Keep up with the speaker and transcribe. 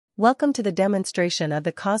Welcome to the demonstration of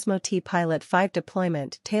the Cosmote Pilot 5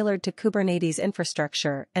 deployment tailored to Kubernetes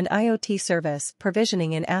infrastructure and IoT service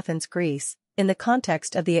provisioning in Athens, Greece, in the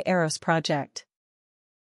context of the aerOS project.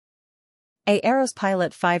 aerOS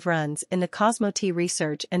Pilot 5 runs in the Cosmote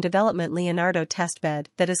Research and Development Leonardo testbed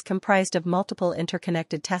that is comprised of multiple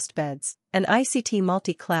interconnected testbeds, an ICT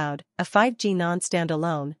multi-cloud, a 5G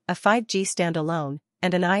non-standalone, a 5G standalone,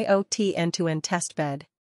 and an IoT end-to-end testbed.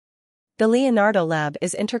 The Leonardo lab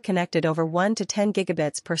is interconnected over 1 to 10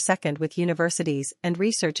 gigabits per second with universities and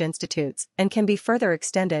research institutes and can be further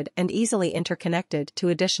extended and easily interconnected to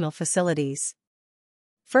additional facilities.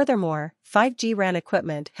 Furthermore, 5G RAN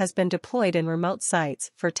equipment has been deployed in remote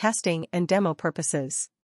sites for testing and demo purposes.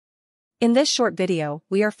 In this short video,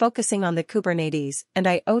 we are focusing on the Kubernetes and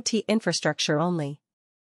IoT infrastructure only.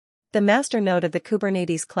 The master node of the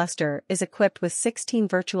Kubernetes cluster is equipped with 16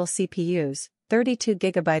 virtual CPUs, 32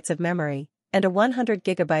 GB of memory, and a 100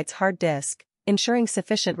 GB hard disk, ensuring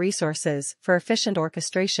sufficient resources for efficient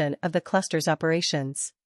orchestration of the cluster's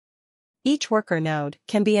operations. Each worker node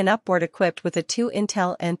can be an upboard equipped with a 2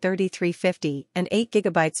 Intel N3350 and 8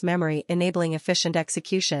 GB memory enabling efficient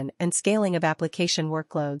execution and scaling of application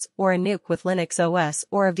workloads, or a NUC with Linux OS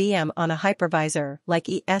or a VM on a hypervisor like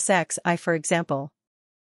ESXi for example.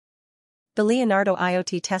 The Leonardo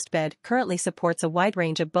IoT testbed currently supports a wide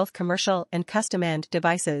range of both commercial and custom-end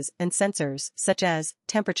devices and sensors such as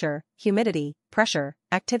temperature, humidity, pressure,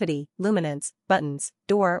 activity, luminance, buttons,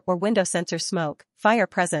 door or window sensor smoke, fire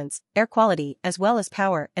presence, air quality as well as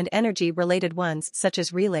power and energy-related ones such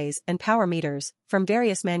as relays and power meters from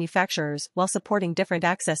various manufacturers while supporting different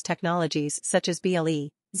access technologies such as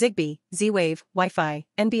BLE, Zigbee, Z-Wave, Wi-Fi,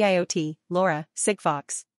 NB-IoT, LoRa,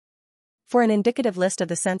 Sigfox. For an indicative list of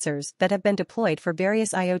the sensors that have been deployed for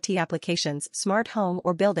various IoT applications, smart home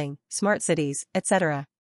or building, smart cities, etc.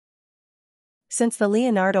 Since the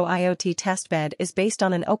Leonardo IoT testbed is based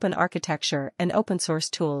on an open architecture and open-source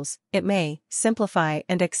tools, it may simplify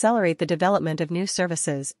and accelerate the development of new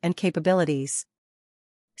services and capabilities.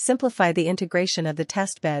 Simplify the integration of the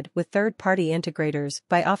testbed with third-party integrators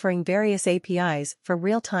by offering various APIs for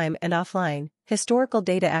real-time and offline, historical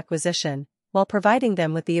data acquisition, while providing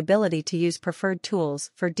them with the ability to use preferred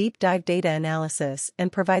tools for deep dive data analysis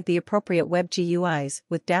and provide the appropriate web GUIs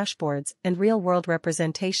with dashboards and real-world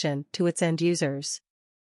representation to its end users.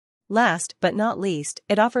 Last but not least,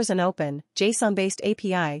 it offers an open, JSON-based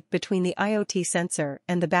API between the IoT sensor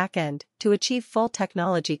and the backend to achieve full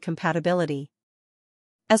technology compatibility.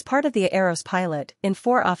 As part of the aerOS pilot, in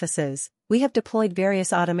 4 offices, we have deployed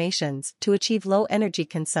various automations to achieve low energy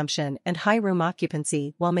consumption and high room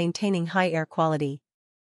occupancy while maintaining high air quality.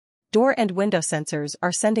 Door and window sensors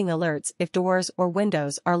are sending alerts if doors or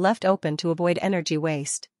windows are left open to avoid energy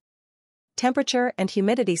waste. Temperature and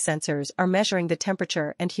humidity sensors are measuring the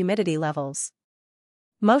temperature and humidity levels.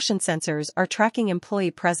 Motion sensors are tracking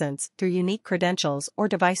employee presence through unique credentials or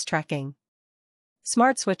device tracking.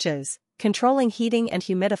 Smart switches, controlling heating and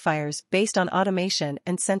humidifiers based on automation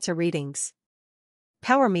and sensor readings.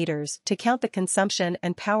 Power meters to count the consumption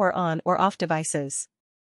and power on or off devices.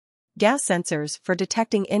 Gas sensors for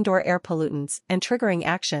detecting indoor air pollutants and triggering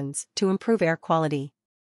actions to improve air quality.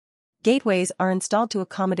 Gateways are installed to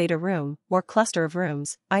accommodate a room or cluster of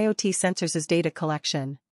rooms, IoT sensors as data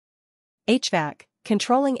collection. HVAC,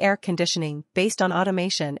 controlling air conditioning based on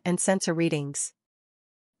automation and sensor readings.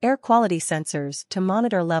 Air quality sensors to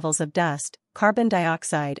monitor levels of dust, carbon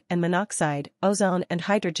dioxide and monoxide, ozone and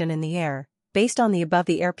hydrogen in the air, based on the above.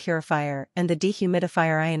 The air purifier and the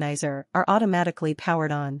dehumidifier ionizer are automatically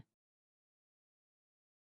powered on.